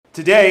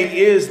Today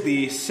is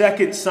the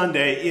second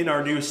Sunday in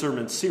our new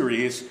sermon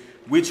series,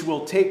 which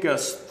will take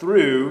us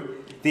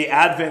through the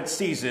Advent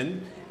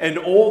season and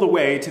all the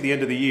way to the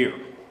end of the year.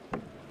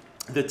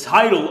 The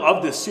title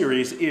of this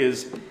series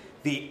is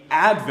The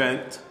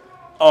Advent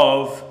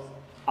of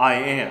I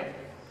Am.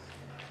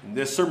 And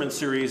this sermon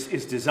series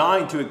is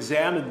designed to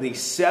examine the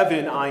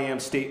 7 I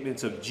Am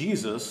statements of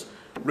Jesus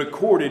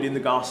recorded in the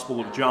Gospel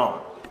of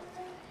John.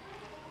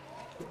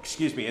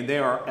 And they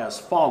are as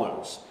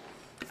follows.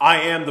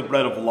 I am the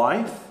bread of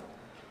life.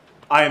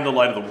 I am the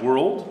light of the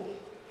world.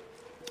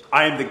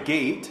 I am the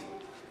gate.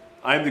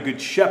 I am the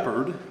good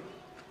shepherd.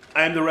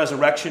 I am the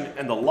resurrection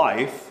and the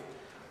life.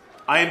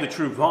 I am the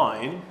true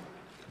vine.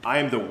 I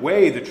am the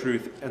way, the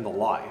truth, and the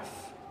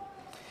life.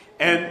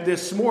 And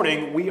this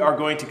morning we are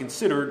going to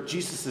consider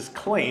Jesus'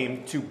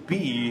 claim to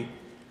be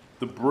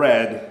the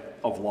bread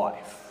of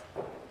life.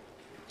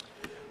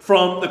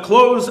 From the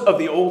close of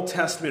the Old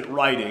Testament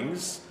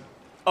writings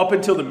up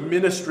until the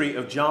ministry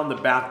of John the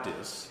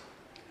Baptist,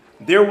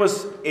 there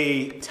was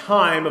a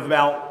time of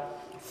about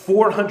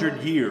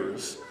 400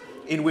 years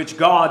in which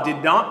God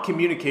did not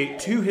communicate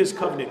to his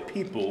covenant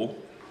people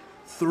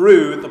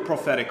through the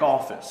prophetic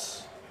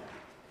office.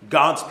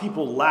 God's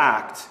people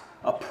lacked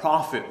a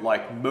prophet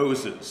like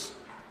Moses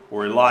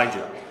or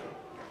Elijah.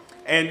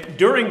 And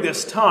during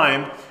this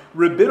time,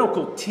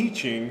 rabbinical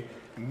teaching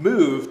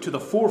moved to the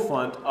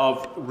forefront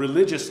of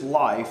religious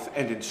life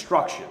and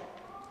instruction.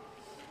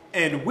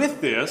 And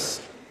with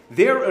this,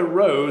 there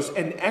arose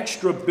an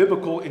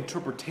extra-biblical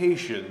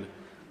interpretation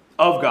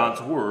of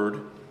God's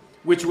Word,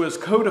 which was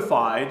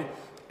codified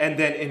and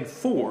then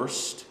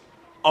enforced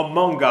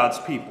among God's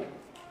people.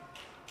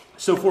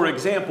 So, for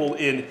example,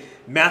 in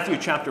Matthew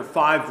chapter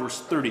 5, verse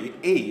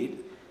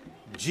 38,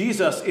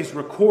 Jesus is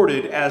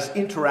recorded as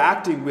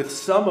interacting with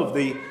some of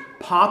the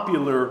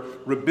popular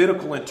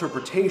rabbinical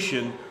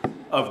interpretation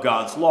of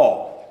God's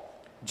law.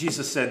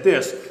 Jesus said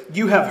this,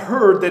 "You have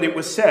heard that it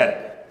was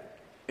said,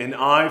 an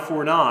eye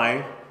for an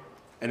eye,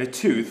 and a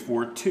tooth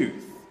for a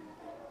tooth."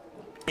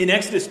 In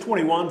Exodus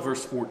 21,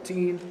 verse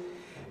 14,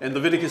 and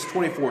Leviticus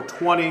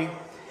 24:20,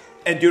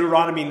 and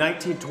Deuteronomy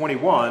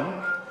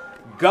 19:21,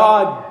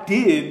 God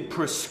did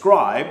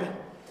prescribe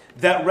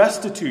that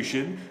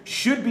restitution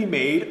should be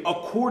made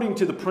according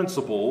to the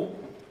principle,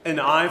 an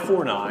eye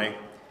for an eye,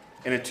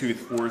 and a tooth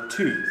for a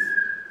tooth.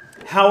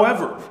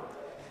 However,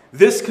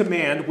 this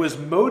command was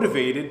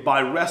motivated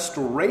by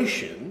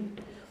restoration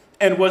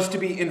and was to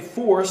be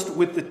enforced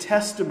with the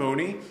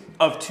testimony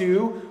of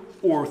 2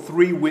 or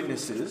 3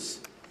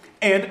 witnesses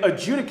and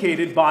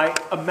adjudicated by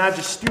a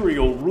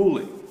magisterial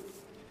ruling.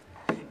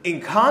 In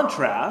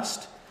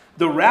contrast,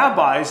 the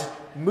rabbis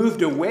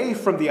moved away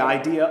from the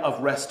idea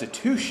of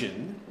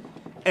restitution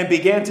and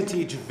began to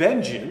teach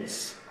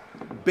vengeance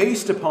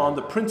based upon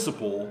the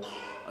principle,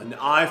 an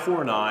eye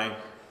for an eye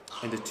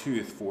and a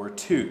tooth for a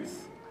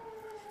tooth.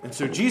 And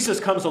so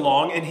Jesus comes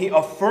along and he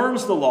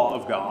affirms the law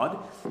of God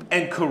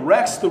and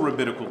corrects the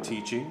rabbinical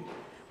teaching,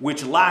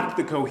 which lacked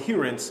the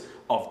coherence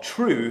of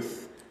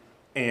truth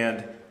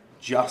and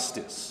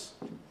justice.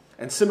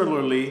 And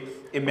similarly,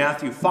 in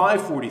Matthew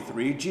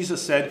 5:43,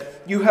 Jesus said,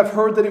 "You have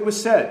heard that it was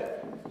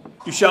said,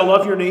 you shall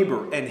love your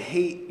neighbor and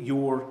hate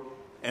your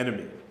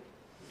enemy."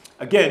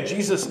 Again,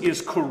 Jesus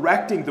is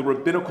correcting the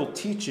rabbinical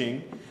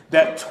teaching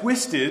that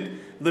twisted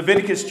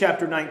Leviticus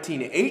chapter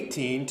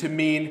 19:18 to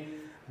mean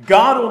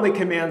God only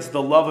commands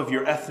the love of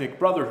your ethnic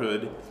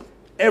brotherhood.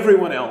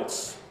 Everyone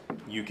else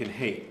you can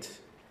hate.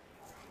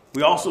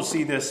 We also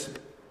see this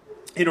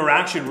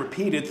interaction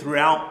repeated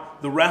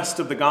throughout the rest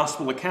of the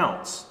gospel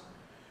accounts.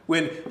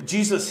 When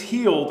Jesus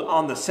healed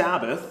on the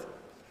Sabbath,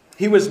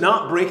 he was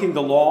not breaking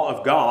the law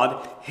of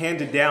God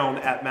handed down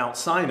at Mount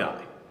Sinai,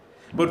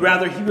 but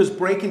rather he was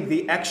breaking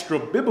the extra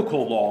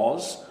biblical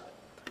laws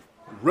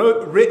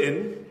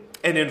written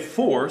and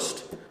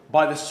enforced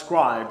by the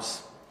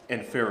scribes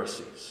and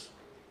Pharisees.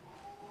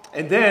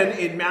 And then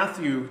in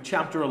Matthew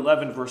chapter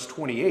 11, verse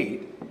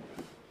 28,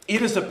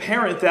 it is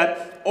apparent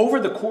that over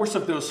the course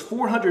of those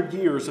 400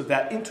 years of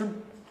that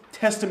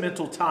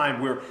intertestamental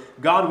time where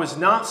God was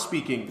not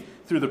speaking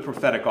through the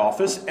prophetic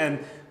office and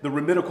the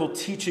rabbinical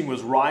teaching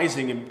was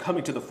rising and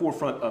coming to the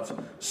forefront of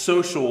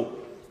social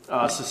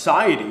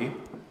society,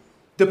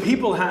 the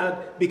people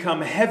had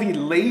become heavy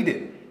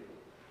laden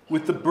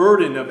with the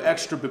burden of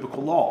extra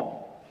biblical law.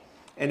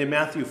 And in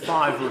Matthew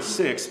 5, verse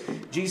 6,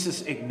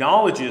 Jesus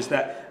acknowledges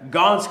that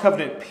God's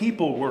covenant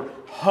people were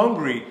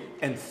hungry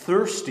and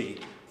thirsty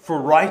for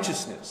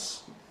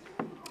righteousness,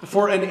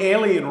 for an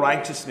alien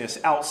righteousness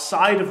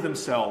outside of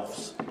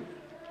themselves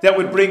that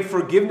would bring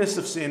forgiveness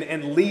of sin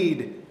and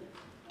lead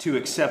to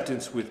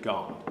acceptance with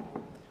God.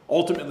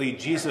 Ultimately,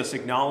 Jesus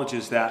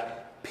acknowledges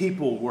that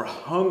people were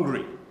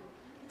hungry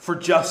for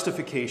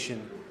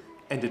justification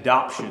and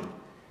adoption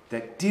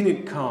that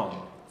didn't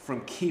come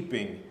from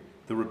keeping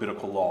the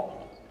rabbinical law.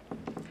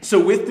 So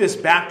with this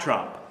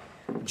backdrop,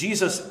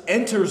 Jesus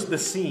enters the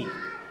scene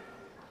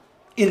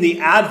in the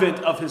advent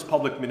of his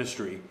public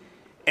ministry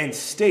and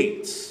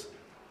states,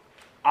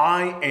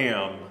 "I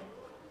am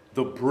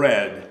the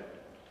bread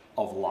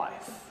of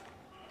life."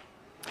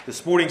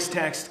 This morning's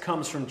text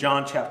comes from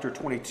John chapter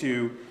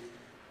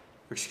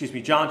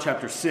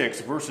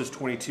 6, verses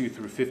 22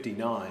 through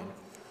 59.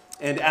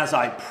 And as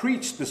I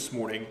preach this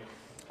morning,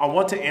 I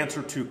want to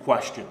answer two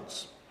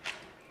questions.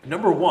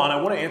 Number one,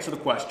 I want to answer the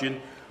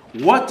question,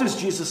 what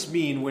does Jesus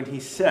mean when he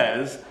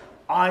says,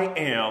 I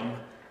am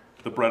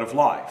the bread of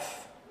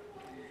life?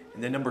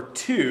 And then number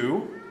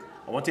two,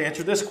 I want to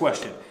answer this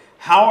question.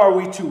 How are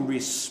we to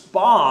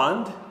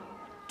respond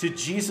to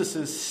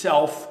Jesus'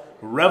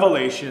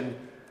 self-revelation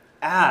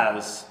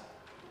as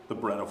the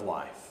bread of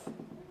life?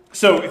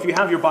 So if you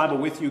have your Bible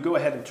with you, go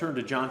ahead and turn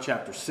to John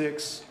chapter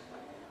 6.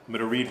 I'm going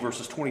to read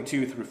verses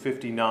 22 through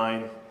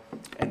 59,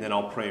 and then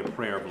I'll pray a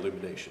prayer of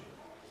illumination.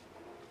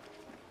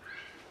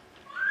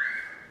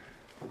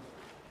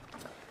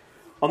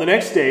 On the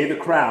next day, the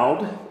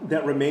crowd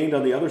that remained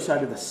on the other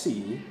side of the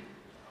sea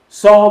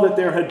saw that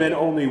there had been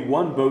only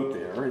one boat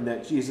there, and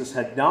that Jesus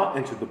had not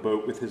entered the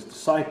boat with his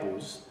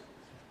disciples,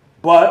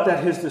 but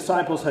that his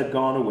disciples had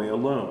gone away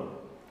alone.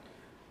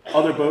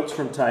 Other boats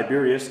from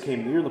Tiberias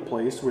came near the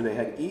place where they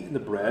had eaten the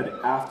bread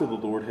after the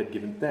Lord had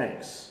given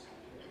thanks.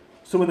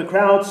 So when the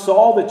crowd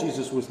saw that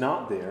Jesus was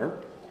not there,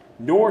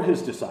 nor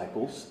his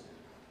disciples,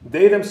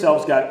 they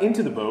themselves got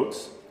into the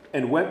boats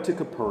and went to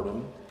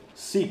Capernaum,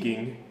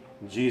 seeking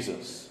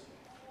Jesus.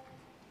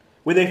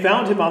 When they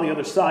found him on the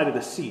other side of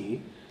the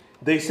sea,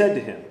 they said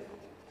to him,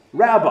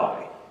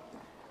 Rabbi,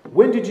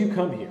 when did you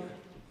come here?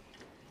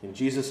 And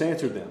Jesus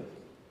answered them,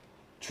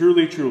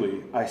 Truly,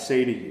 truly, I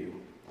say to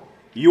you,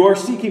 you are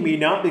seeking me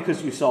not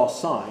because you saw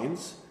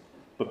signs,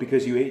 but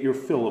because you ate your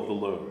fill of the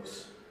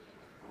loaves.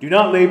 Do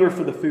not labor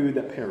for the food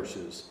that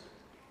perishes,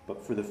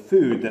 but for the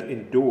food that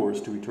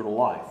endures to eternal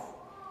life,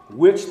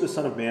 which the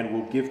Son of Man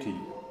will give to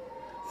you.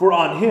 For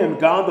on him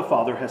God the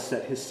Father has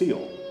set his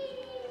seal.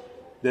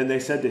 Then they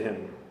said to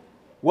him,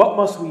 What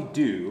must we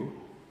do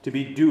to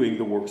be doing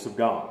the works of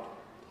God?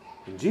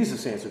 And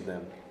Jesus answered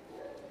them,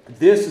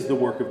 This is the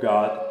work of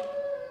God,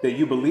 that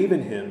you believe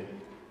in him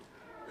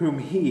whom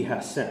he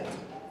has sent.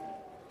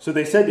 So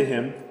they said to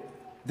him,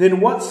 Then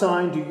what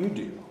sign do you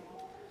do,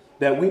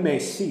 that we may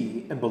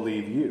see and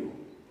believe you?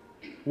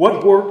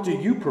 What work do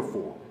you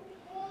perform?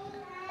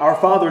 Our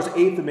fathers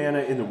ate the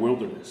manna in the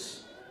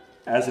wilderness.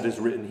 As it is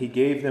written, he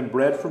gave them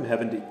bread from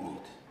heaven to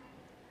eat.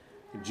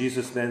 And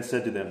Jesus then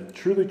said to them,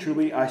 Truly,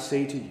 truly, I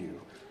say to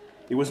you,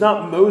 it was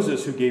not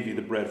Moses who gave you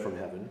the bread from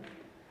heaven,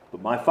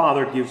 but my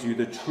Father gives you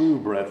the true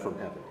bread from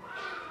heaven.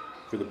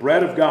 For the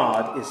bread of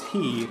God is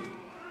he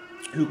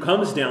who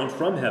comes down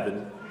from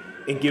heaven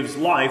and gives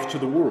life to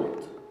the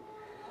world.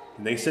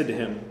 And they said to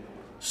him,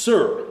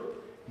 Sir,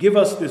 give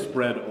us this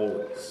bread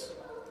always.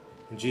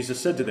 And Jesus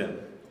said to them,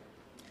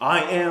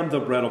 I am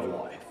the bread of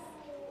life.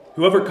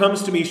 Whoever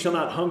comes to me shall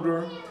not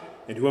hunger,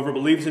 and whoever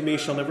believes in me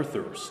shall never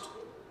thirst.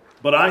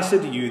 But I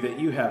said to you that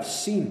you have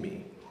seen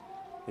me,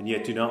 and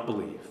yet do not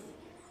believe.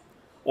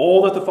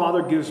 All that the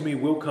Father gives me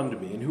will come to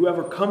me, and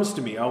whoever comes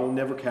to me I will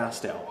never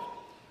cast out.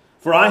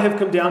 For I have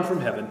come down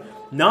from heaven,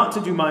 not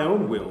to do my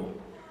own will,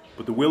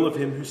 but the will of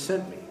him who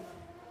sent me.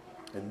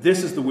 And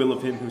this is the will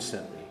of him who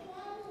sent me,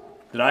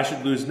 that I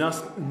should lose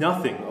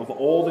nothing of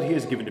all that he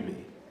has given to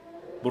me,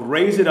 but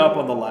raise it up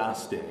on the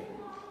last day.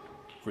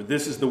 For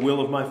this is the will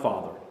of my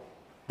Father,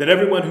 that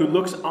everyone who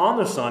looks on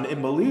the Son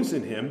and believes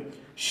in him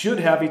should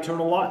have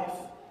eternal life.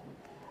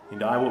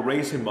 And I will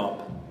raise him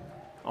up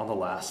on the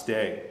last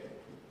day.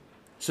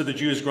 So the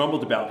Jews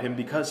grumbled about him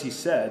because he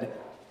said,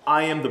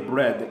 I am the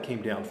bread that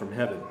came down from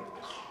heaven.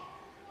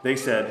 They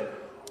said,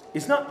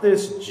 Is not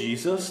this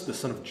Jesus, the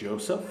son of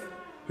Joseph,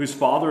 whose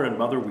father and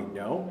mother we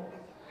know?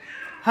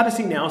 How does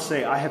he now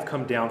say, I have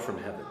come down from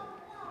heaven?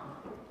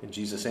 And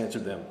Jesus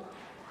answered them,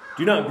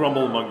 Do not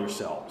grumble among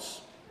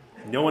yourselves.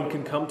 No one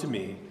can come to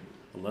me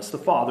unless the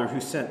Father who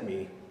sent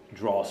me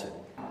draws him.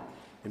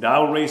 And I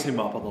will raise him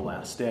up on the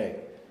last day.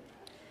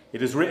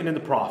 It is written in the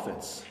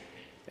prophets,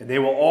 and they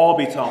will all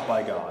be taught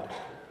by God.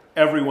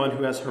 Everyone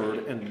who has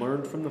heard and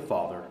learned from the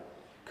Father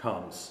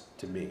comes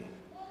to me.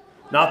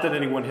 Not that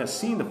anyone has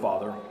seen the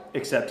Father,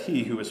 except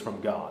he who is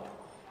from God.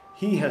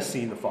 He has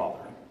seen the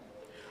Father.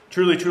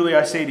 Truly, truly,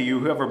 I say to you,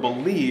 whoever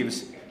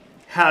believes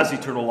has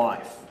eternal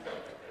life.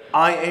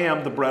 I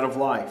am the bread of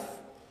life.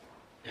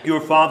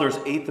 Your fathers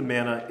ate the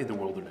manna in the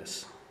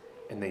wilderness,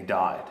 and they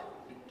died.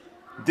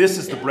 This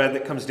is the bread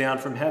that comes down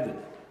from heaven,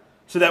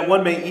 so that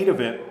one may eat of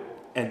it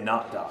and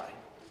not die.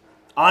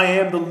 I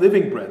am the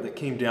living bread that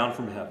came down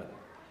from heaven.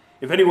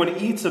 If anyone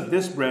eats of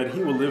this bread,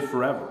 he will live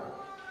forever.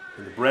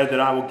 And the bread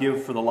that I will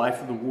give for the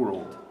life of the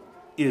world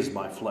is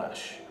my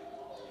flesh.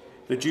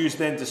 The Jews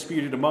then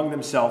disputed among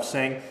themselves,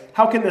 saying,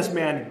 How can this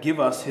man give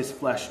us his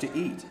flesh to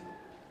eat?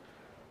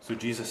 So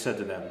Jesus said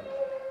to them,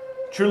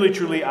 Truly,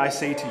 truly, I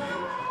say to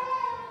you,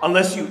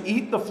 unless you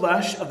eat the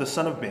flesh of the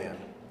Son of Man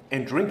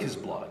and drink his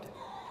blood,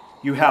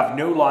 you have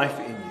no life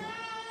in you.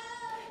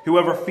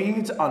 Whoever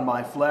feeds on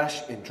my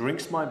flesh and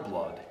drinks my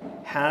blood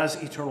has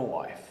eternal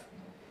life,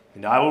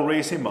 and I will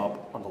raise him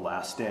up on the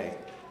last day.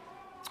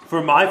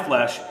 For my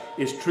flesh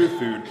is true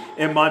food,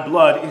 and my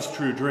blood is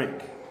true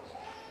drink.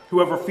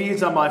 Whoever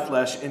feeds on my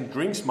flesh and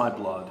drinks my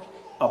blood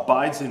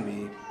abides in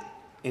me,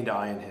 and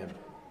I in him.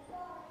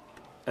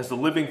 As the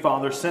living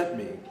Father sent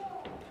me,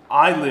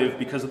 I live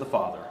because of the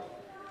Father.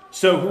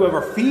 So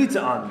whoever feeds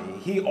on me,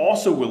 he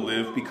also will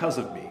live because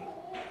of me.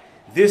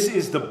 This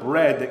is the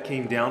bread that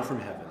came down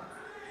from heaven,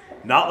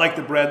 not like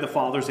the bread the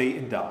fathers ate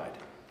and died.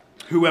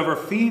 Whoever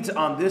feeds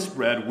on this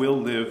bread will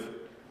live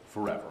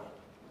forever.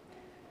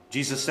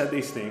 Jesus said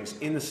these things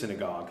in the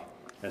synagogue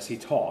as he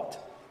taught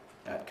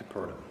at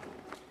Capernaum.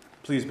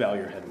 Please bow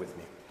your head with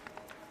me.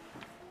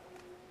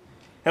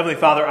 Heavenly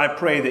Father, I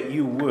pray that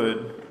you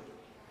would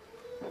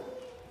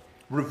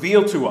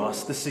reveal to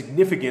us the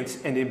significance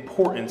and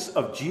importance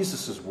of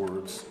Jesus'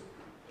 words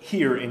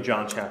here in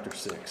John chapter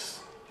 6.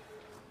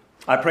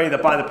 I pray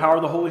that by the power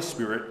of the Holy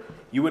Spirit,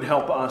 you would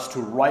help us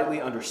to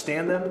rightly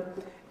understand them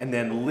and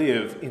then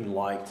live in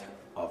light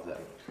of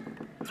them.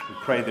 We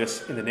pray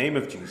this in the name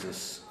of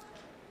Jesus.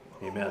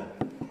 Amen.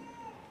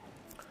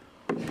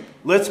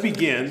 Let's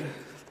begin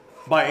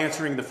by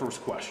answering the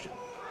first question.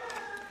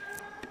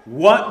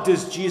 What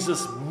does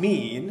Jesus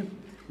mean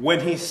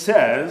when he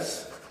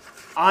says,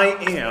 I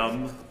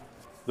am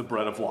the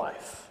bread of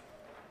life?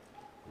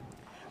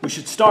 We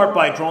should start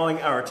by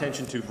drawing our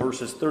attention to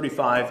verses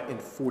 35 and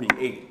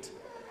 48.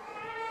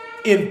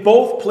 In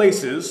both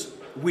places,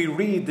 we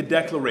read the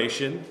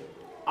declaration,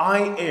 I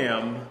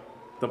am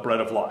the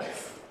bread of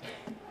life.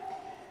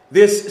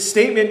 This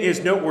statement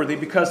is noteworthy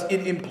because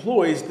it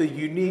employs the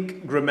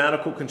unique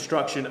grammatical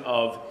construction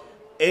of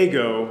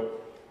ego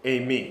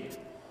eimi.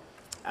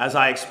 As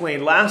I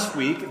explained last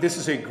week, this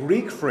is a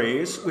Greek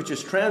phrase which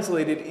is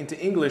translated into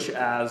English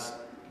as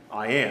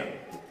I am.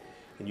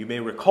 And you may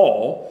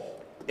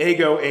recall,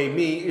 ego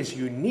eimi is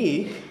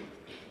unique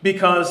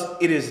because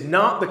it is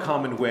not the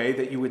common way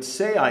that you would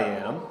say I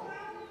am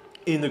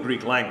in the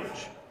Greek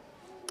language.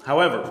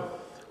 However,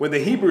 when the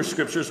Hebrew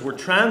scriptures were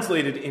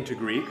translated into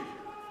Greek,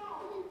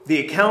 the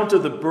account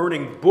of the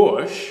burning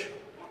bush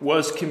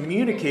was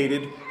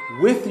communicated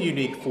with the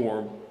unique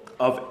form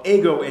of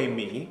ego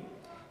eimi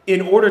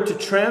in order to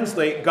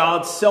translate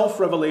God's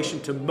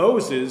self-revelation to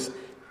Moses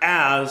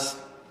as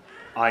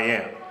I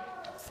am.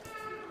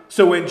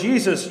 So when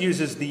Jesus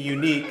uses the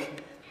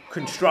unique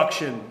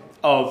construction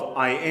of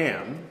I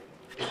am,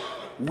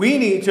 we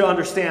need to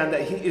understand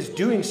that he is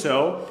doing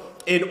so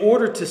in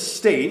order to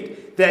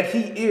state that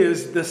he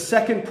is the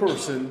second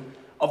person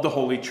of the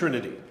Holy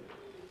Trinity,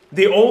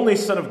 the only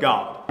Son of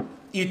God,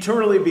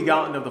 eternally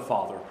begotten of the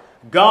Father,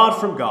 God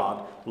from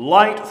God,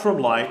 light from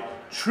light,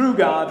 true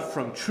God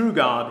from true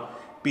God,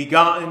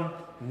 begotten,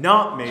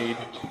 not made,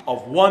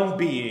 of one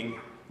being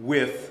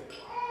with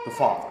the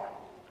Father.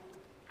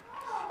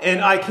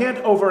 And I can't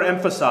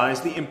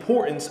overemphasize the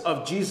importance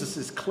of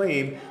Jesus'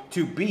 claim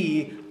to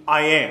be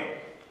I am,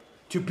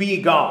 to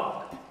be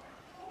God.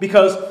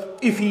 Because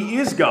if he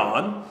is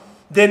God,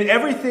 then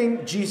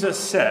everything Jesus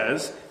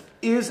says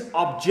is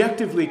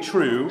objectively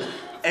true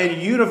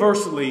and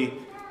universally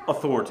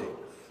authoritative.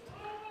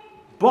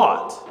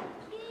 But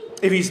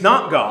if he's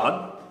not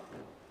God,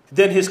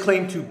 then his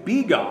claim to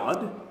be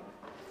God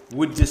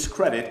would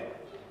discredit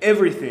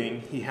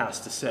everything he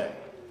has to say.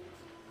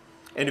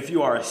 And if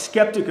you are a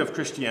skeptic of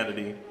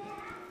Christianity,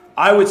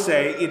 I would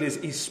say it is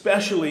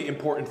especially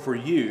important for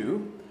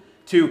you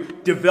to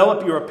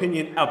develop your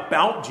opinion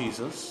about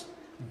Jesus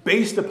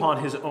based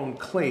upon his own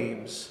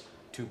claims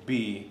to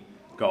be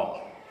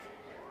God.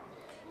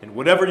 And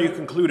whatever you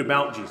conclude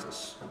about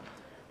Jesus,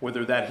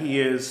 whether that he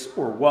is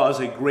or was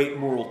a great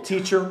moral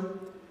teacher,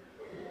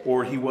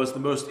 or he was the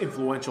most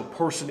influential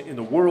person in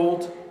the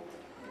world,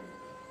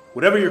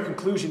 whatever your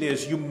conclusion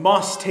is, you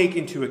must take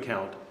into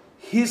account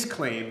his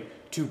claim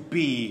to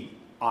be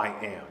I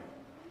am,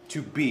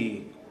 to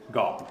be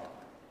God.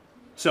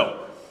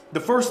 So, the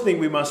first thing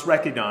we must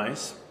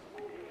recognize,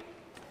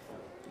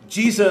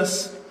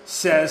 Jesus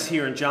says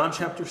here in John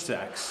chapter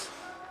 6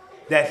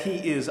 that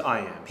he is I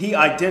am. He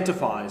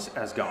identifies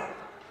as God.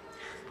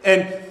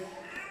 And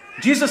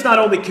Jesus not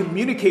only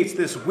communicates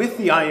this with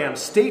the I am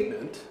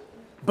statement,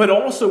 but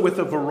also with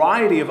a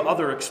variety of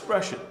other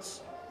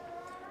expressions.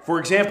 For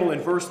example, in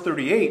verse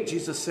 38,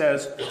 Jesus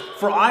says,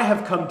 "For I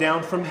have come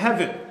down from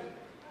heaven,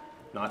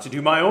 not to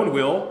do my own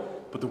will,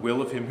 but the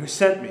will of him who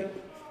sent me."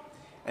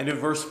 And in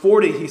verse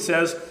 40, he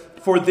says,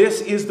 "For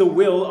this is the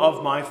will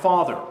of my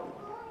Father."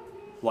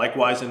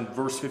 Likewise, in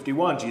verse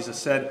 51, Jesus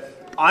said,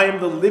 "I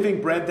am the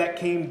living bread that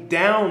came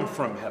down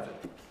from heaven."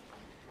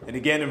 And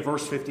again in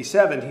verse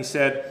 57, he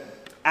said,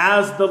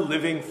 "As the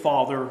living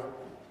Father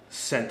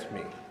sent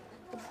me."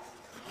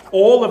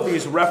 All of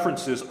these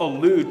references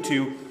allude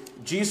to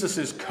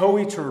Jesus'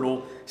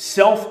 co-eternal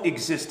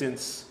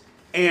self-existence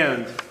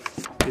and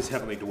his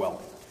heavenly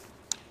dwelling.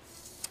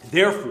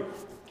 Therefore,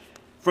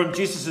 from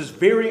Jesus'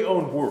 very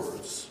own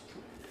words,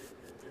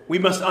 we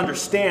must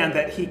understand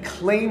that he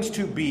claims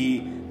to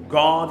be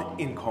God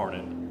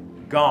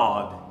incarnate,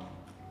 God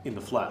in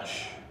the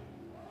flesh.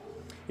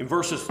 In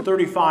verses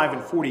 35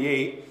 and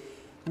 48,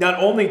 not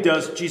only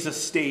does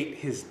Jesus state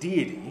his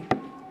deity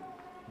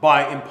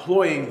by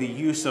employing the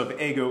use of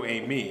ego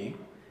eimi,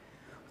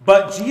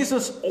 but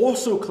Jesus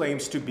also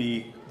claims to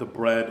be the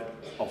bread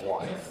of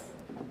life.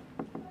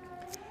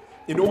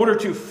 in order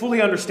to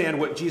fully understand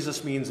what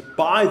Jesus means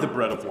by the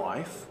bread of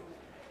life,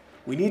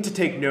 we need to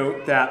take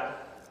note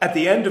that at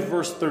the end of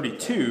verse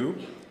 32,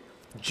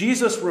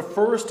 Jesus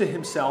refers to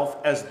himself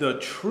as the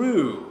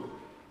true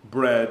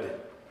bread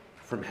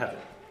from heaven.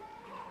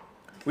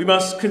 We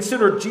must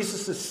consider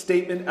Jesus'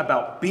 statement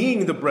about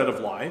being the bread of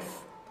life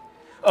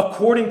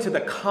according to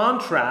the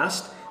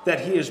contrast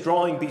that he is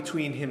drawing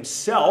between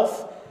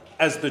himself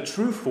as the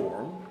true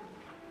form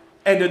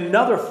and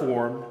another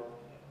form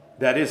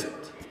that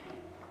isn't.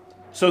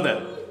 So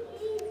then,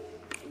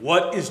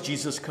 what is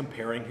Jesus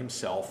comparing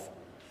himself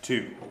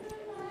to?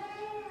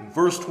 In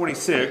verse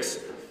 26,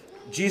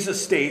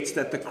 Jesus states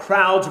that the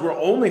crowds were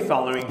only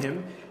following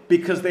him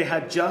because they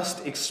had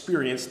just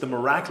experienced the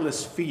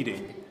miraculous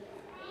feeding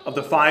of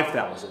the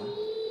 5,000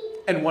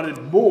 and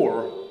wanted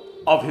more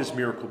of his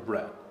miracle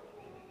bread.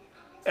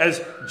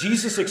 As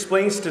Jesus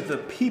explains to the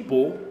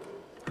people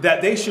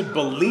that they should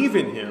believe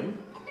in him,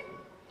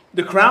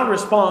 the crowd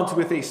responds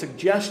with a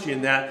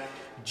suggestion that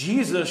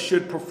Jesus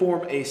should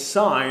perform a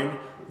sign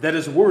that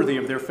is worthy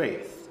of their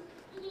faith.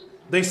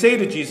 They say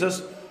to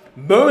Jesus,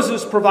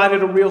 "Moses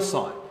provided a real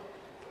sign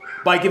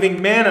by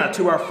giving manna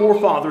to our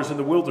forefathers in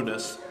the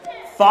wilderness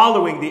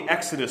following the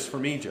exodus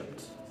from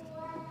Egypt."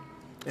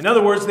 In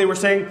other words, they were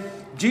saying,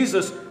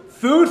 Jesus,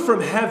 food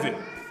from heaven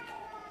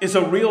is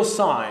a real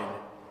sign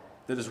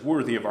that is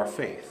worthy of our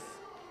faith.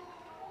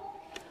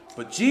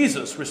 But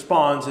Jesus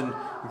responds in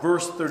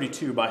verse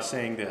 32 by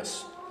saying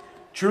this,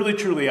 "Truly,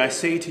 truly, I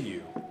say to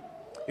you,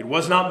 it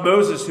was not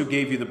Moses who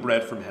gave you the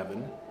bread from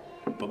heaven,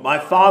 but my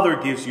Father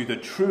gives you the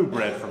true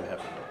bread from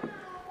heaven.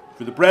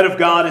 For the bread of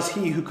God is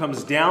he who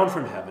comes down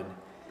from heaven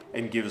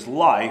and gives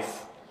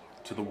life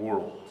to the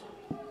world."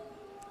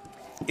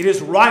 It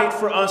is right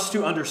for us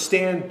to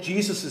understand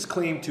Jesus'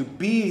 claim to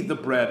be the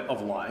bread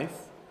of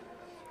life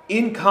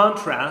in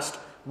contrast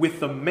with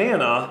the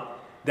manna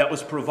that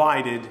was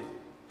provided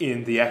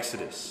in the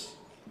Exodus.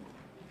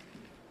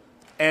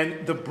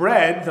 And the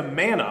bread, the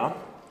manna,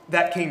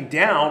 that came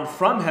down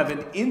from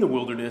heaven in the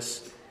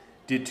wilderness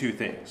did two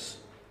things.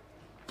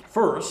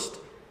 First,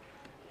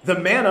 the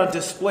manna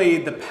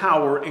displayed the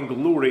power and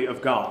glory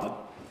of God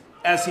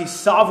as he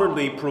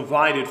sovereignly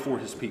provided for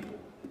his people.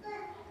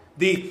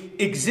 The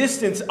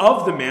existence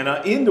of the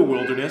manna in the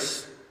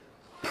wilderness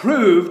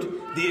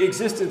proved the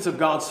existence of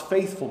God's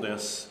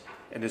faithfulness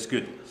and his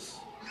goodness.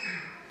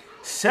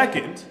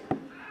 Second,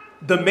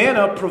 the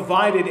manna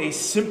provided a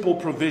simple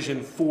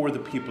provision for the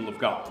people of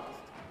God,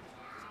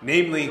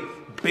 namely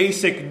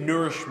basic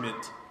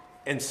nourishment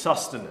and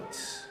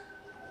sustenance,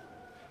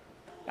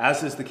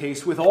 as is the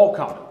case with all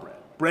common bread.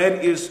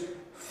 Bread is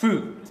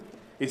food.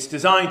 It's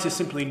designed to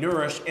simply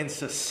nourish and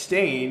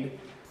sustain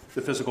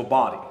the physical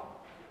body.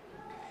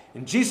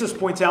 And Jesus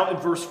points out in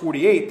verse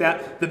 48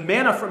 that the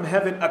manna from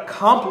heaven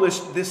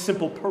accomplished this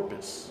simple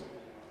purpose.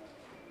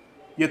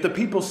 Yet the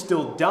people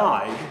still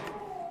died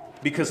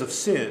because of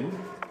sin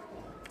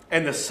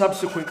and the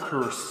subsequent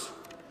curse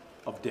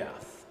of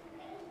death.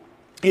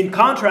 In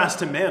contrast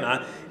to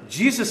manna,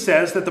 Jesus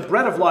says that the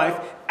bread of life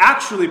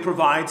actually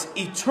provides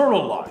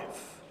eternal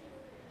life.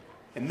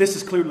 And this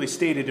is clearly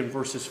stated in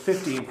verses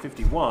 50 and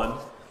 51,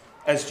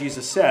 as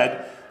Jesus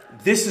said,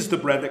 "This is the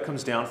bread that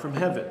comes down from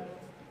heaven,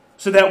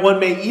 so that one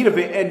may eat of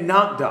it and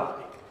not die.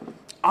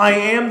 I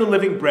am the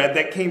living bread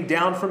that came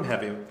down from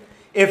heaven.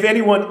 If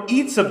anyone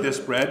eats of this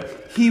bread,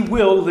 he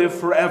will live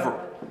forever.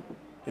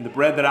 And the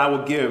bread that I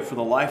will give for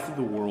the life of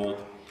the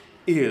world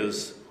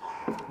is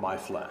my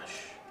flesh."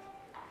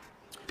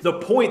 The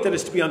point that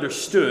is to be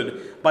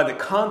understood by the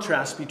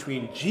contrast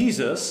between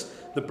Jesus,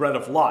 the bread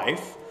of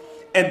life,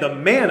 and the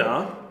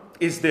manna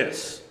is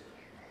this.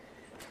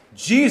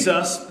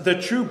 Jesus, the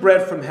true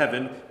bread from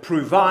heaven,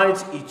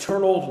 provides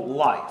eternal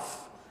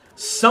life,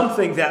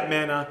 something that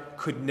manna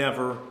could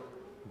never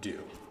do.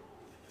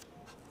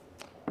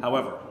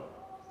 However,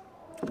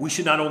 we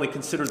should not only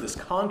consider this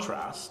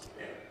contrast,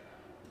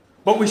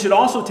 but we should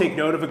also take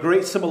note of a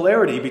great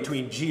similarity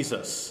between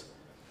Jesus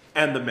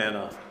and the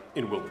manna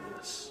in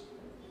wilderness.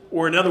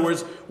 Or in other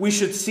words, we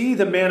should see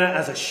the manna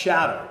as a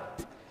shadow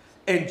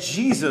and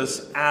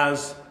Jesus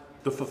as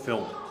the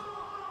fulfillment.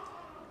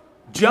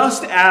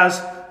 Just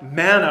as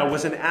manna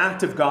was an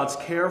act of God's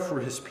care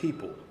for his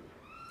people,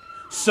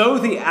 so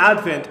the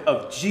advent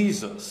of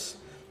Jesus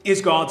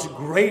is God's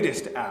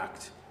greatest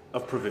act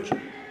of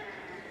provision.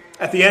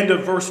 At the end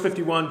of verse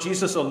 51,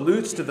 Jesus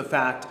alludes to the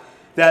fact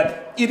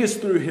that it is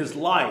through his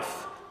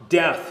life,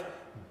 death,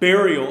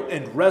 burial,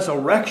 and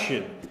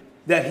resurrection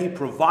that he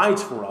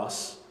provides for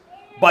us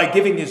by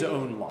giving his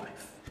own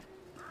life.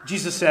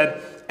 Jesus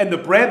said, "And the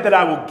bread that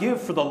I will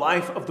give for the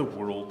life of the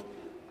world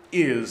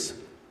is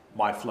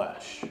my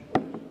flesh."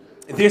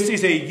 This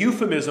is a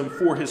euphemism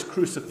for his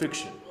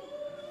crucifixion,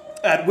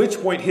 at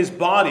which point his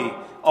body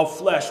of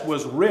flesh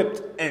was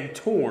ripped and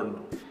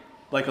torn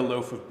like a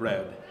loaf of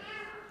bread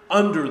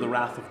under the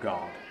wrath of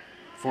God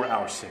for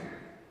our sin.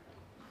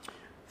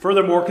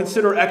 Furthermore,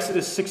 consider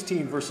Exodus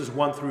 16, verses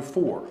 1 through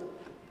 4.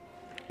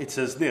 It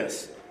says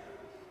this,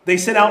 "They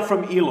set out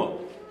from Elim,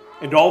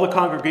 and all the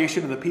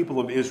congregation of the people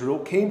of Israel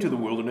came to the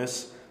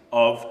wilderness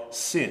of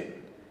Sin,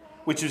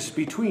 which is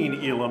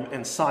between Elim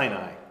and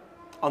Sinai,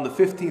 on the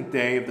 15th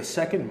day of the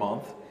second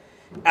month,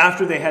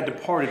 after they had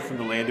departed from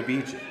the land of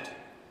Egypt.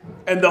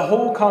 And the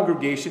whole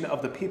congregation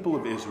of the people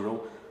of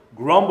Israel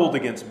grumbled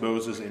against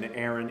Moses and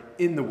Aaron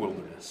in the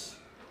wilderness.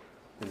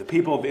 And the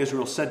people of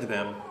Israel said to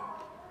them,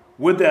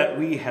 "Would that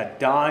we had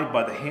died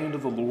by the hand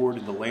of the Lord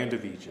in the land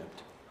of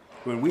Egypt,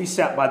 when we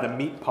sat by the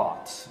meat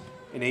pots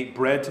and ate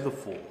bread to the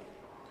full.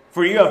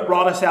 For you have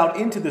brought us out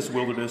into this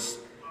wilderness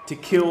to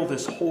kill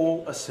this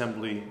whole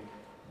assembly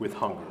with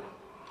hunger."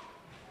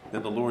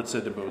 Then the Lord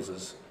said to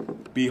Moses,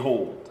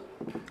 "Behold,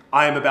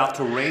 I am about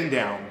to rain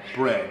down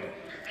bread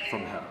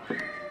from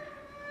heaven."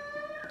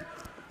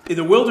 In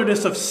the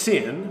wilderness of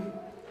sin,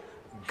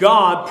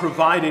 God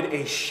provided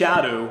a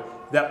shadow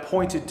that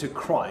pointed to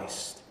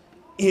Christ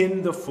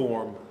in the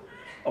form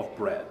of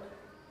bread.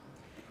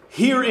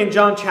 Here in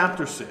John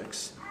chapter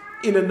 6,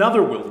 in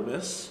another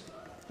wilderness,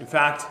 in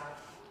fact,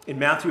 in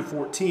Matthew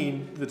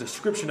 14, the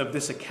description of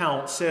this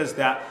account says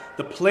that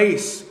the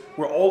place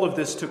where all of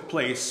this took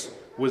place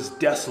was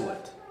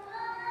desolate.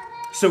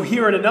 So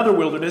here in another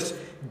wilderness,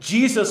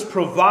 Jesus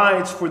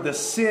provides for the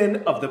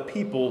sin of the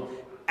people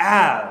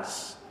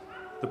as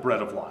the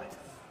bread of life.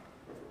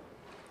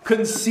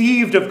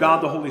 Conceived of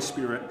God the Holy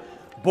Spirit,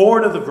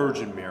 born of the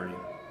Virgin Mary,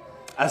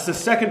 as the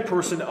second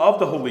person of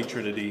the Holy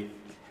Trinity,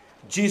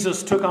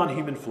 Jesus took on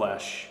human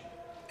flesh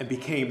and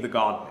became the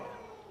God-man.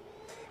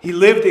 He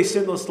lived a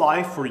sinless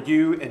life for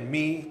you and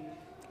me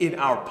in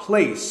our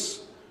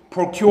place,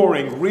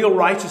 procuring real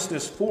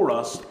righteousness for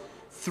us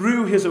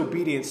through his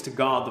obedience to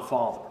God the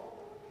Father.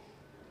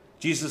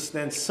 Jesus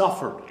then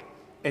suffered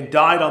and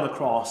died on the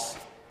cross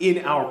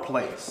in our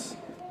place.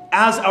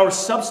 As our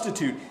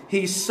substitute,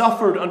 he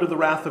suffered under the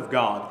wrath of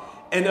God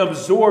and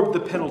absorbed the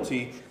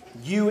penalty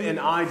you and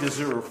I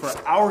deserve for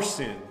our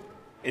sin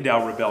and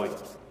our rebellion.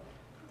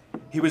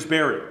 He was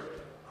buried,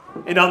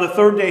 and on the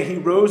third day he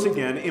rose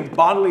again in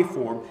bodily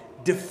form,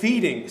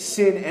 defeating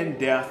sin and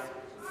death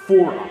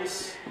for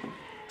us,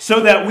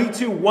 so that we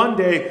too one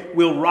day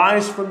will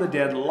rise from the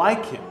dead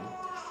like him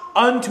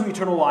unto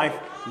eternal life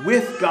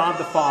with God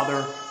the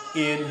Father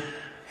in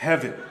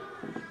heaven.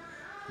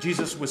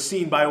 Jesus was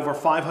seen by over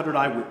 500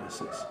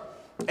 eyewitnesses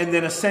and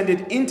then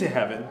ascended into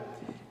heaven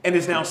and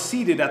is now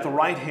seated at the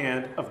right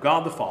hand of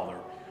God the Father,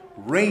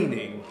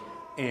 reigning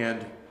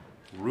and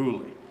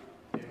ruling.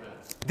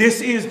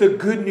 This is the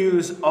good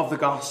news of the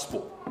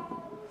gospel.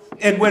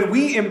 And when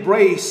we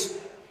embrace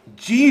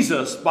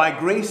Jesus by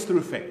grace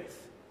through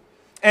faith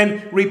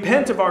and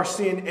repent of our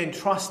sin and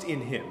trust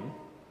in him,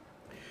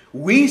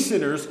 we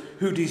sinners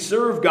who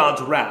deserve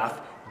God's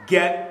wrath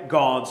get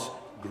God's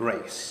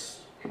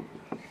grace.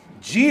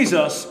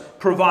 Jesus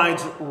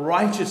provides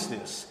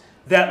righteousness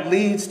that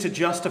leads to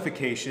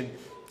justification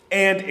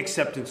and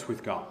acceptance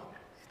with God.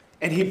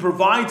 And he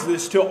provides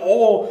this to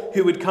all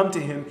who would come to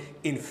him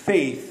in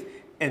faith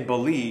and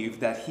believe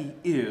that he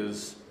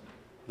is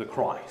the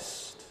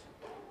Christ.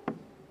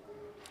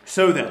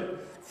 So then,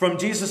 from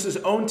Jesus'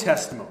 own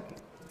testimony,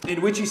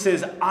 in which he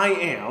says, "I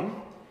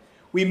am,"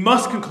 we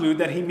must conclude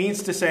that he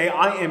means to say,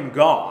 "I am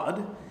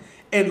God."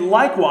 And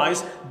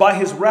likewise, by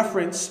his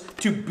reference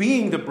to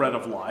being the bread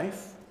of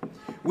life,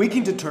 we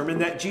can determine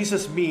that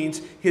Jesus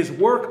means his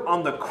work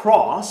on the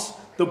cross,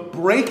 the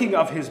breaking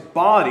of his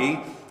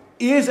body,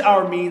 is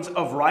our means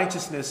of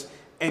righteousness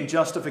and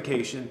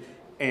justification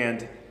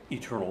and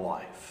eternal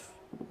life.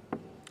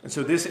 And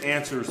so this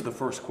answers the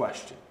first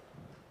question.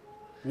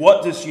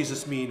 What does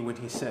Jesus mean when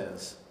he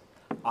says,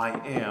 "I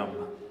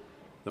am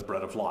the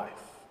bread of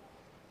life"?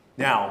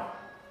 Now,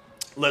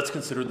 let's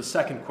consider the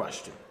second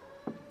question.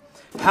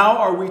 How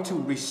are we to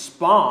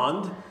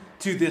respond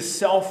to this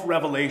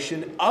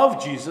self-revelation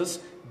of Jesus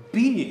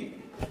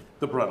being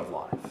the bread of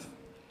life?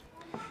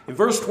 In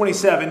verse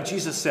 27,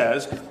 Jesus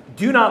says,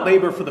 "Do not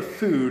labor for the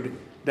food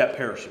that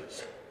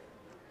perishes,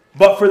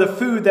 but for the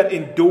food that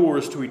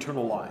endures to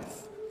eternal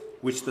life,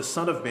 which the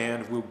Son of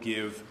Man will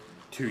give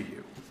to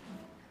you."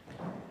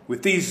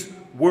 With these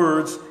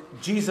words,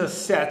 Jesus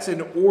sets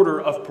an order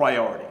of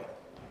priority.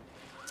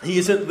 He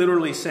isn't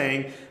literally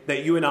saying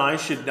that you and I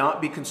should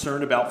not be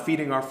concerned about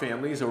feeding our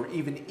families or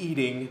even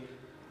eating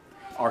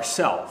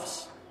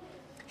ourselves.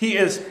 He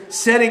is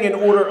setting an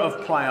order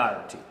of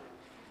priority.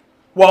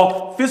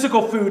 While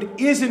physical food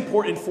is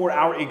important for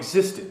our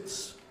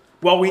existence,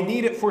 while we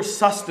need it for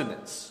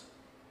sustenance,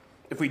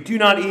 if we do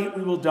not eat,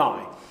 we will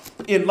die.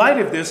 In light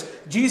of this,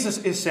 Jesus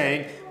is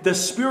saying the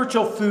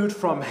spiritual food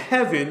from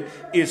heaven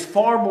is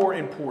far more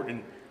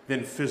important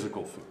than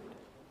physical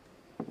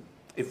food.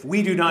 If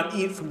we do not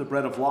eat from the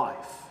bread of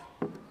life,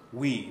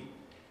 we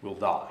will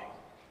die.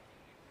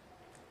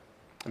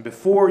 And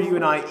before you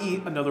and I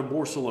eat another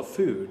morsel of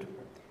food,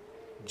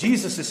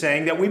 Jesus is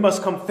saying that we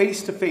must come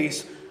face to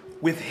face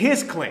with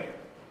his claim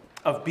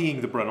of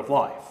being the bread of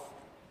life.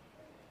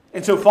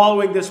 And so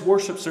following this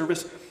worship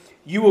service,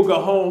 you will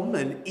go home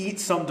and eat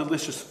some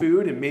delicious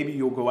food, and maybe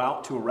you'll go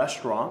out to a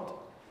restaurant.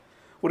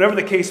 Whatever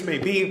the case may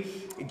be,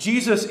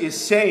 Jesus is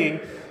saying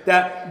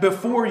that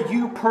before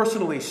you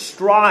personally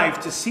strive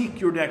to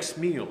seek your next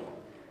meal,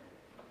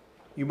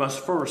 you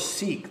must first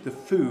seek the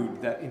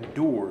food that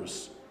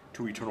endures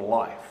to eternal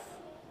life.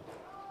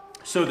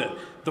 So then,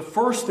 the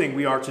first thing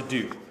we are to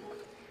do,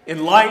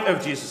 in light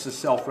of Jesus'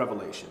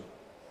 self-revelation,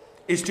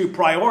 is to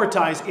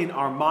prioritize in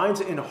our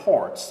minds and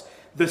hearts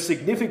the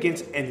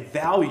significance and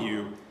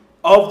value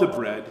of the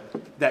bread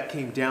that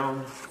came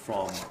down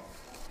from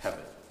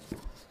heaven.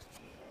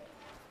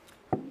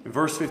 In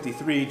verse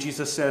 53,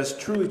 Jesus says,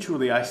 "Truly,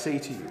 truly, I say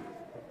to you,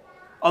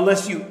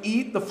 unless you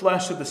eat the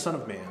flesh of the Son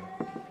of Man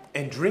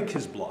and drink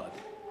his blood,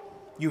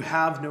 you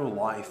have no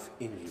life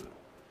in you.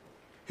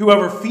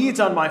 Whoever feeds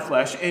on my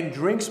flesh and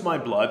drinks my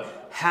blood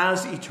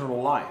has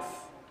eternal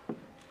life,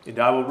 and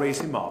I will raise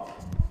him up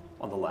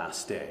on the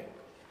last day."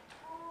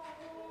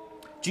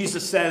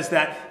 Jesus says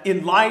that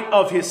in light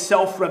of his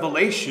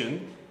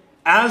self-revelation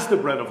as the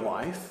bread of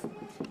life,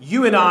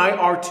 you and I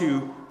are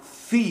to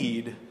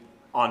feed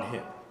on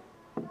him.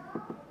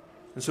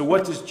 And so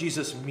what does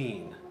Jesus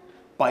mean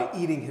by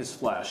eating his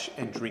flesh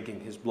and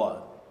drinking his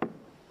blood?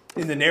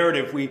 In the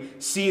narrative, we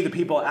see the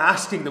people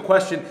asking the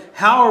question,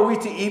 how are we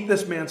to eat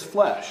this man's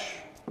flesh?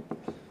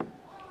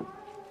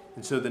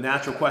 And so the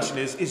natural question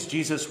is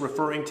Jesus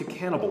referring to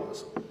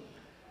cannibalism?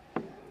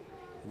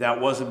 That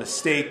was a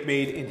mistake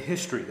made in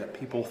history, that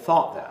people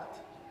thought that.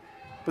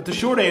 But the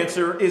short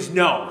answer is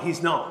no,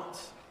 he's not.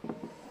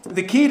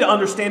 The key to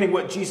understanding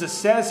what Jesus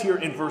says here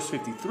in verse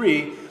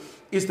 53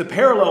 is the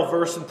parallel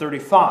verse in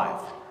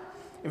 35.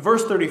 In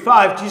verse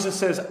 35, Jesus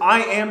says,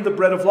 "I am the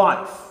bread of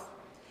life.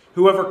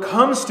 Whoever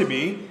comes to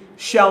me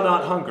shall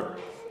not hunger,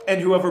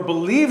 and whoever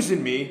believes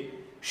in me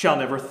shall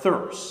never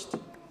thirst."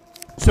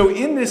 So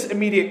in this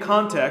immediate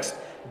context,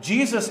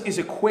 Jesus is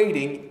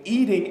equating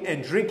eating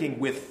and drinking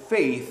with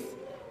faith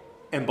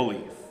and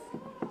belief.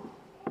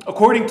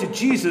 According to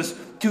Jesus,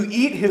 to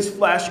eat his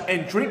flesh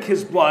and drink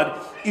his blood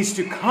is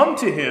to come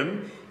to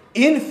him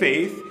in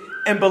faith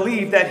and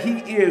believe that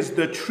he is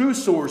the true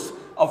source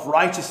of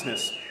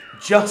righteousness,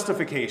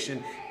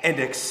 justification, and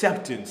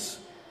acceptance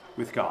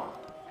with God.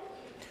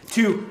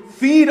 To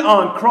feed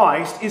on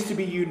Christ is to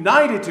be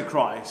united to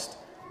Christ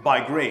by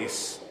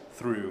grace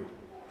through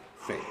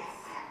faith.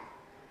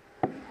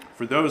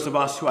 For those of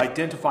us who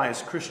identify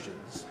as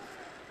Christians,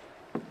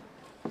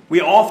 we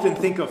often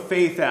think of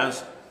faith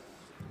as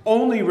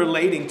only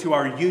relating to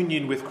our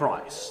union with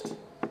Christ.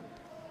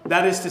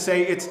 That is to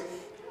say, it's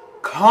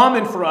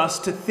common for us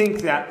to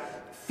think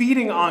that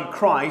feeding on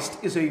Christ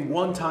is a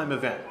one-time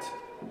event.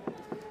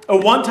 A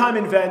one-time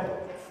event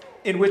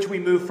in which we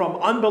move from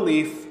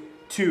unbelief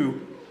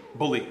to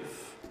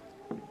belief.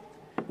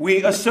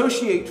 We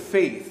associate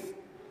faith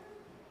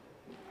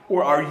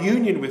or our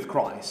union with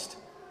Christ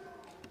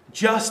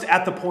just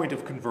at the point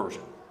of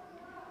conversion.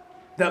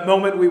 That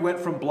moment we went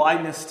from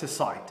blindness to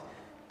sight,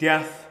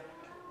 death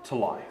to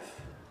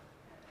life.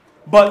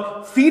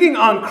 But feeding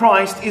on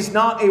Christ is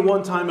not a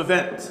one-time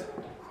event.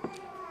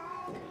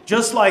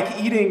 Just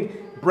like eating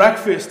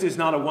breakfast is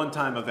not a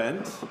one-time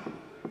event,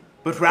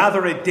 but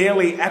rather a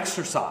daily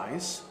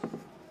exercise,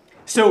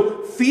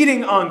 so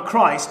feeding on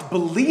Christ,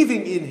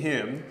 believing in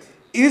him,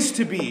 is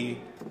to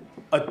be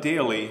a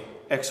daily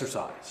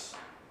exercise.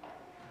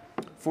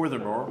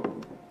 Furthermore,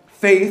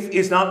 faith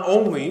is not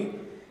only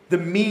the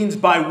means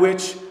by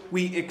which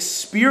we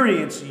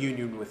experience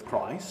union with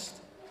Christ,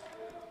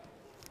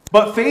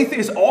 but faith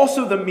is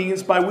also the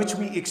means by which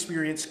we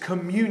experience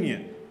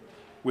communion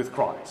with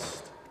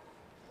Christ.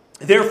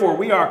 Therefore,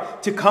 we are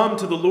to come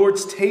to the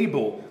Lord's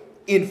table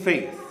in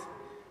faith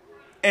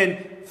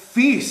and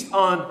feast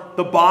on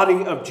the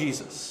body of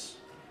Jesus,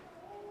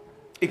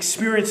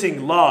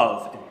 experiencing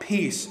love and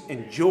peace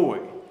and joy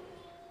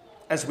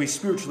as we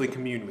spiritually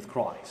commune with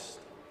Christ.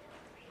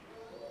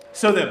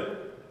 So then,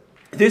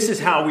 this is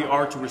how we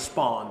are to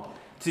respond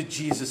to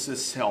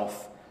Jesus'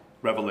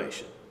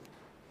 self-revelation.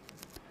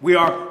 We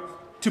are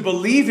to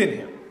believe in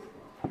him.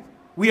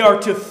 We are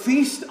to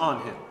feast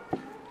on him.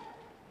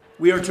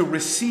 We are to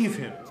receive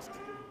him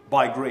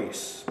by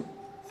grace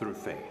through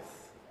faith.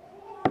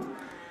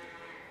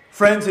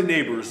 Friends and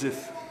neighbors,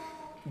 if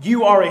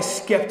you are a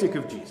skeptic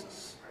of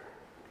Jesus,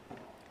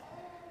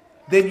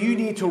 then you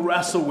need to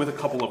wrestle with a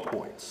couple of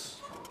points.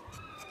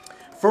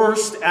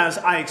 First, as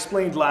I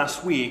explained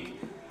last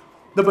week,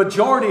 the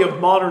majority of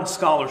modern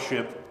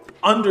scholarship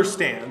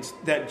understands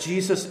that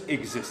Jesus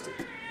existed.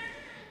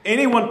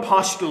 Anyone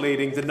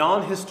postulating the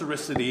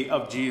non-historicity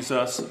of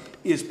Jesus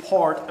is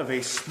part of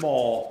a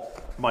small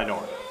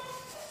minority.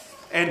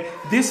 And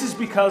this is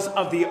because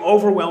of the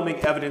overwhelming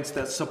evidence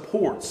that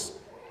supports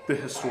the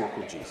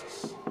historical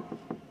Jesus.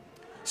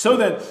 So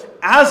then,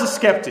 as a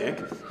skeptic,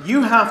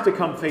 you have to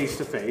come face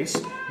to face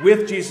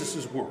with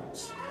Jesus'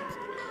 words.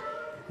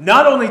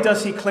 Not only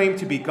does he claim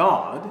to be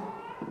God,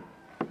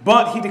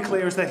 but he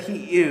declares that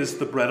he is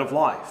the bread of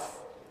life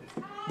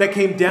that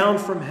came down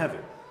from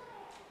heaven,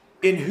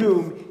 in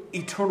whom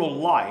eternal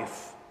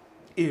life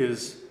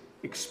is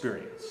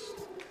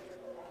experienced.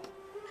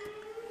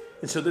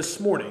 And so this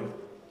morning,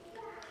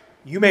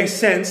 you may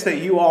sense that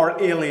you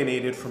are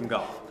alienated from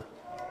God.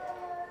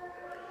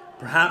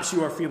 Perhaps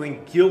you are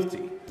feeling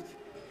guilty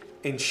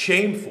and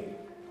shameful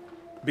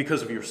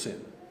because of your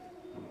sin.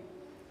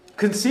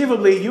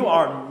 Conceivably, you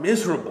are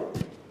miserable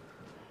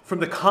from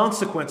the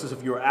consequences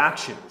of your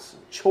actions,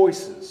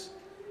 choices,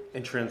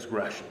 and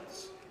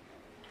transgressions.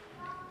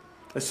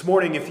 This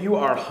morning, if you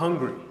are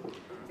hungry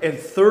and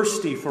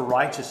thirsty for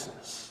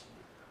righteousness,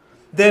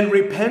 then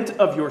repent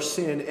of your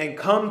sin and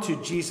come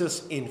to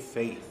Jesus in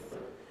faith.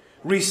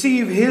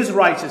 Receive his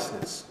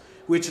righteousness,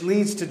 which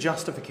leads to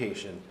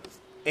justification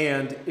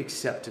and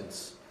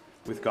acceptance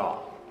with God.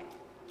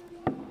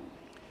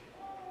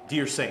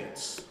 Dear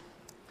saints,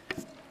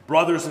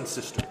 brothers and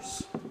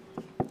sisters,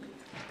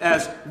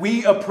 as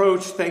we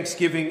approach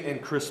Thanksgiving and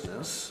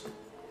Christmas,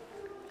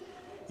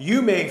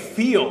 you may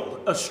feel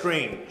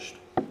estranged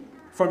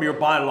from your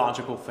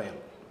biological family.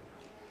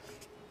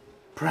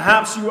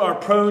 Perhaps you are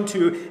prone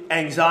to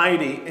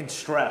anxiety and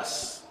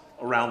stress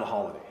around the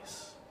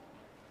holidays.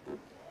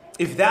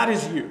 If that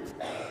is you,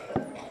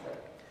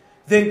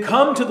 then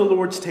come to the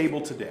Lord's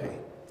table today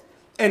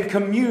and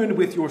commune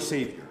with your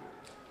Savior.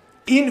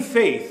 In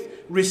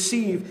faith,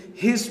 receive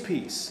his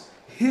peace,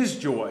 his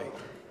joy,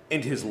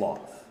 and his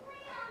love.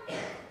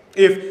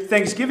 If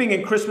Thanksgiving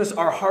and Christmas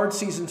are hard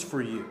seasons for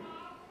you,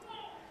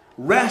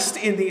 rest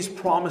in these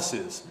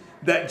promises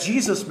that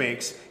Jesus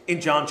makes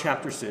in John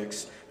chapter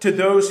 6 to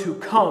those who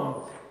come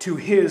to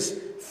his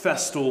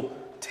festal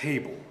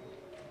table.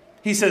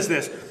 He says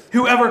this,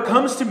 "Whoever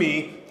comes to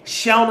me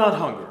shall not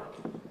hunger,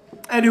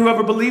 and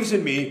whoever believes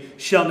in me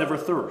shall never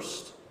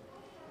thirst.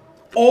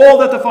 All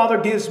that the Father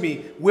gives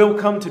me will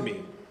come to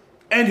me,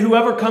 and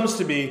whoever comes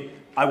to me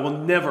I will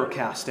never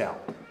cast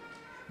out.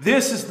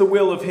 This is the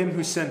will of him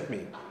who sent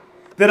me,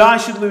 that I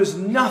should lose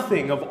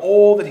nothing of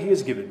all that he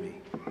has given me,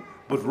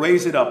 but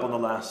raise it up on the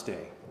last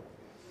day.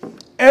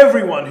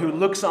 Everyone who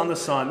looks on the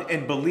Son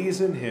and believes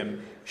in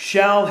him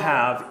shall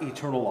have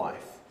eternal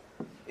life,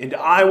 and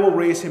I will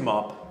raise him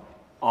up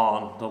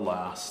on the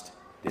last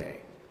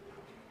day."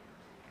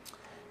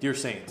 Dear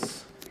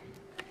saints,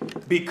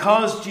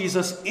 because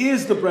Jesus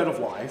is the bread of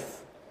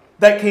life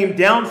that came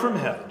down from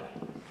heaven,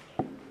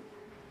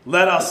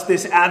 let us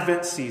this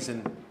Advent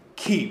season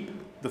keep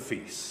the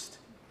feast.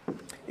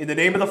 In the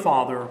name of the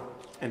Father,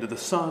 and of the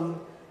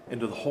Son,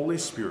 and of the Holy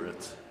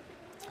Spirit.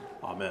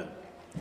 Amen.